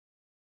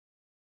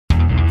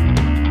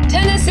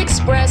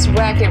Express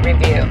Racket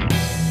Review.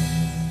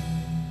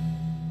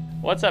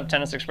 What's up,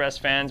 Tennis Express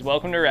fans?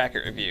 Welcome to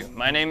Racket Review.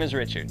 My name is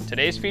Richard.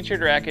 Today's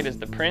featured racket is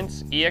the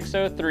Prince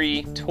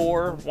EXO3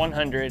 Tour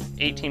 100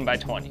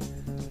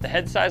 18x20. The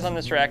head size on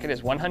this racket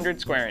is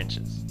 100 square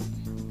inches.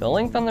 The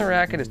length on the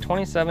racket is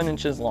 27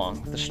 inches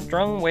long. The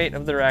strung weight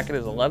of the racket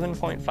is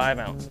 11.5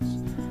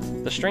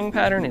 ounces. The string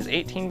pattern is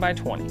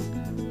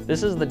 18x20.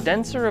 This is the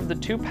denser of the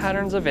two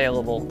patterns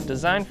available,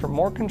 designed for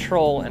more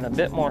control and a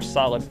bit more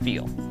solid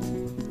feel.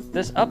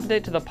 This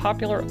update to the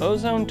popular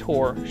Ozone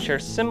Tour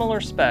shares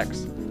similar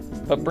specs,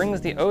 but brings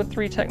the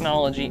O3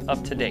 technology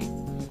up to date.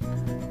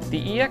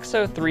 The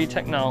EXO3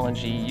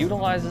 technology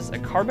utilizes a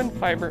carbon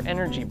fiber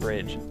energy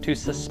bridge to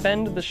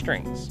suspend the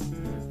strings,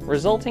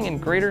 resulting in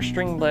greater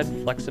string bed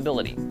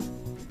flexibility.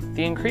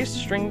 The increased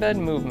string bed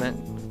movement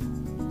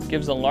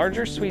gives a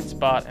larger sweet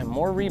spot and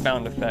more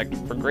rebound effect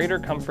for greater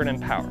comfort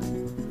and power.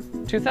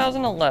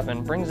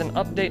 2011 brings an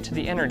update to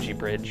the energy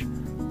bridge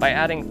by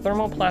adding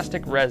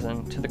thermoplastic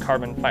resin to the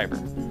carbon fiber.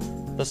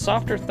 The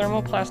softer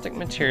thermoplastic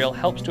material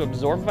helps to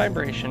absorb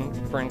vibration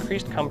for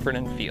increased comfort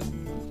and feel.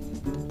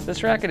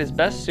 This racket is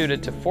best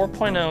suited to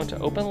 4.0 to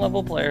open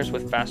level players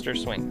with faster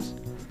swings.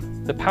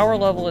 The power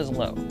level is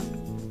low.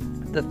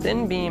 The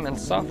thin beam and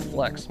soft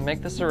flex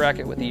make this a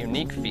racket with a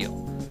unique feel.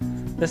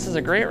 This is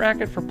a great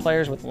racket for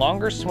players with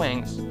longer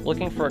swings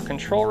looking for a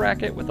control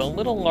racket with a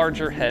little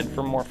larger head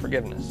for more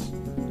forgiveness.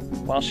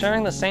 While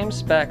sharing the same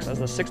specs as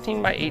the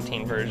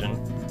 16x18 version,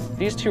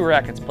 these two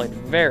rackets played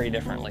very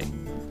differently.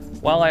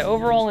 While I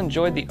overall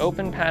enjoyed the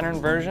open pattern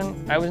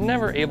version, I was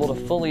never able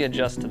to fully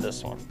adjust to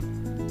this one.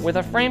 With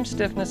a frame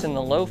stiffness in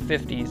the low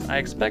 50s, I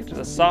expected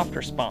a soft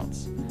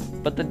response,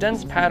 but the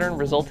dense pattern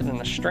resulted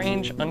in a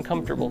strange,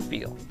 uncomfortable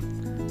feel.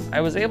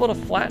 I was able to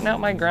flatten out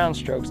my ground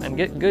strokes and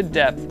get good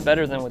depth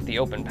better than with the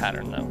open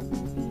pattern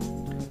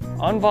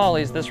though. On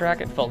volleys, this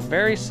racket felt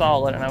very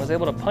solid and I was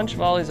able to punch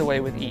volleys away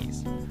with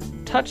ease.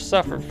 Touch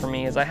suffered for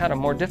me as I had a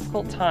more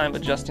difficult time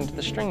adjusting to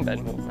the string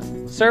bed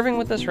movement. Serving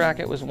with this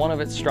racket was one of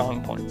its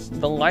strong points.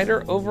 The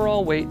lighter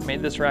overall weight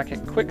made this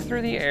racket quick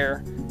through the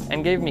air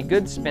and gave me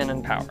good spin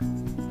and power.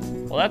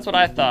 Well, that's what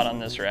I thought on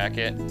this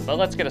racket, but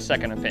let's get a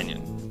second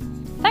opinion.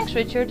 Thanks,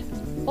 Richard.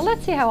 Well,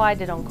 let's see how I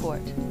did on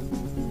court.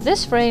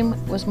 This frame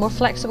was more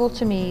flexible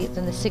to me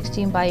than the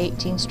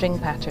 16x18 string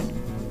pattern.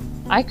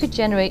 I could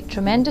generate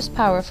tremendous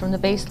power from the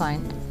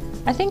baseline.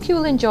 I think you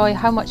will enjoy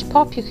how much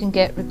pop you can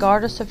get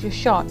regardless of your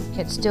shot,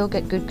 yet still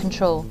get good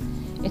control.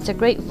 It's a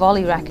great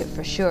volley racket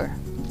for sure.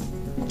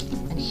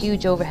 And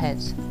huge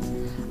overheads.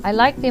 I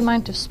like the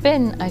amount of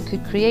spin I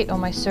could create on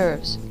my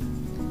serves.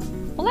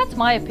 Well, that's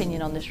my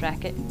opinion on this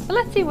racket, but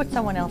let's see what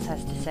someone else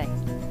has to say.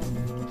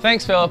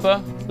 Thanks,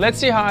 Philippa. Let's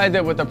see how I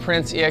did with the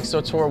Prince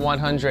EXO Tour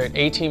 100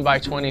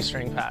 18x20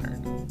 string pattern.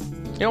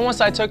 You know,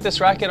 once I took this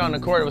racket on the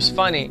court, it was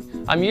funny.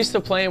 I'm used to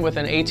playing with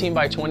an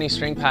 18x20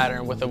 string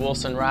pattern with a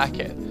Wilson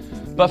racket.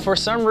 But for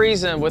some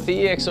reason, with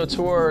the EXO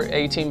Tour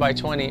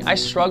 18x20, I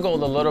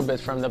struggled a little bit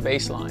from the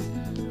baseline.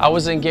 I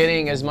wasn't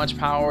getting as much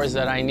power as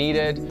that I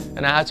needed,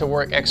 and I had to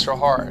work extra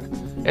hard.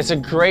 It's a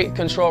great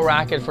control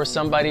racket for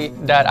somebody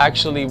that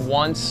actually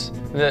wants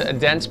the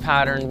dense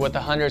pattern with a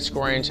 100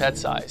 square inch head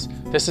size.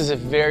 This is a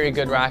very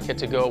good racket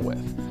to go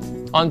with.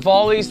 On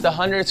volleys, the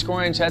 100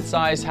 square inch head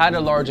size had a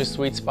larger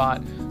sweet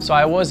spot, so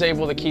I was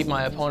able to keep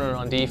my opponent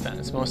on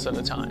defense most of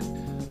the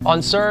time. On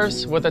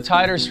serves, with a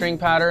tighter string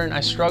pattern,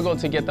 I struggled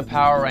to get the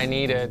power I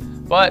needed,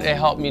 but it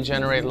helped me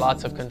generate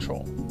lots of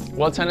control.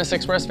 Well, Tennis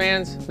Express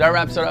fans, that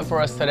wraps it up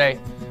for us today.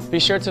 Be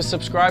sure to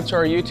subscribe to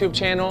our YouTube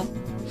channel,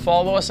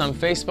 follow us on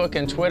Facebook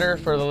and Twitter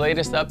for the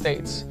latest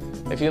updates.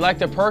 If you'd like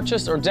to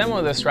purchase or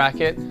demo this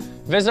racket,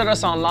 visit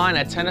us online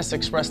at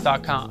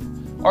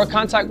tennisexpress.com or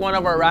contact one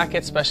of our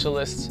racket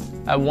specialists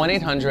at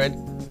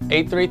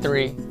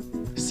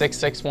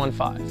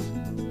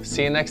 1-800-833-6615.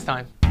 See you next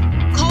time.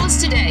 Call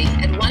us today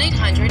at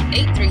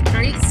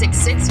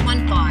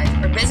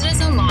 1-800-833-6615 or visit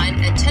us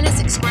online at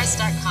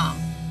tennisexpress.com.